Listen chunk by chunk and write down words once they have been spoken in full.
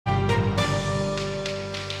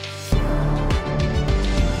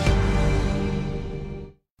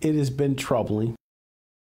It has been troubling.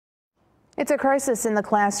 It's a crisis in the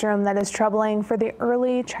classroom that is troubling for the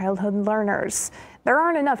early childhood learners. There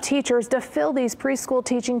aren't enough teachers to fill these preschool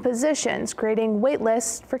teaching positions, creating wait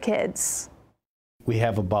lists for kids. We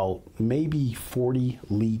have about maybe 40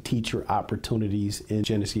 lead teacher opportunities in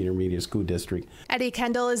Genesee Intermediate School District. Eddie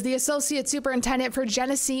Kendall is the Associate Superintendent for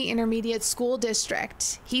Genesee Intermediate School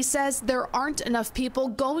District. He says there aren't enough people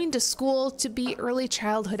going to school to be early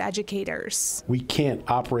childhood educators. We can't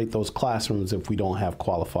operate those classrooms if we don't have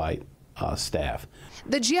qualified staff.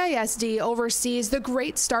 The GISD oversees the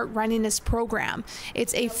Great Start Readiness Program.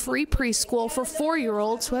 It's a free preschool for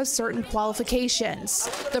 4-year-olds who have certain qualifications.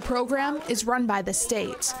 The program is run by the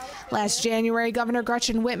state. Last January, Governor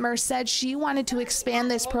Gretchen Whitmer said she wanted to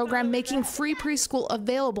expand this program, making free preschool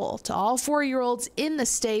available to all 4-year-olds in the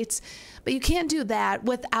state. But you can't do that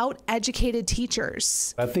without educated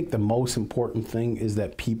teachers. I think the most important thing is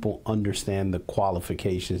that people understand the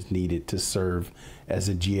qualifications needed to serve as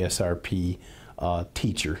a GSRP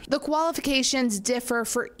teacher. The qualifications differ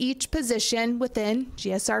for each position within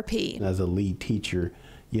GSRP. As a lead teacher,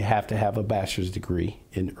 you have to have a bachelor's degree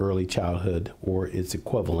in early childhood or its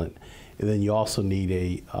equivalent. And then you also need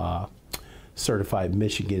a certified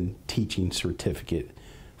Michigan teaching certificate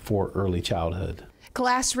for early childhood.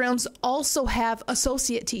 Classrooms also have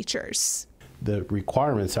associate teachers. The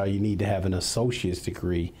requirements are you need to have an associate's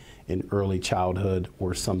degree in early childhood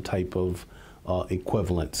or some type of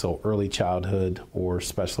equivalent, so early childhood or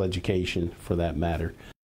special education for that matter.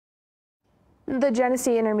 The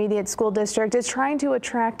Genesee Intermediate School District is trying to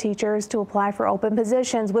attract teachers to apply for open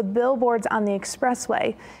positions with billboards on the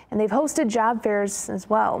expressway, and they've hosted job fairs as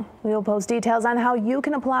well. We will post details on how you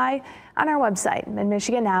can apply on our website,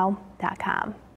 midmichigannow.com.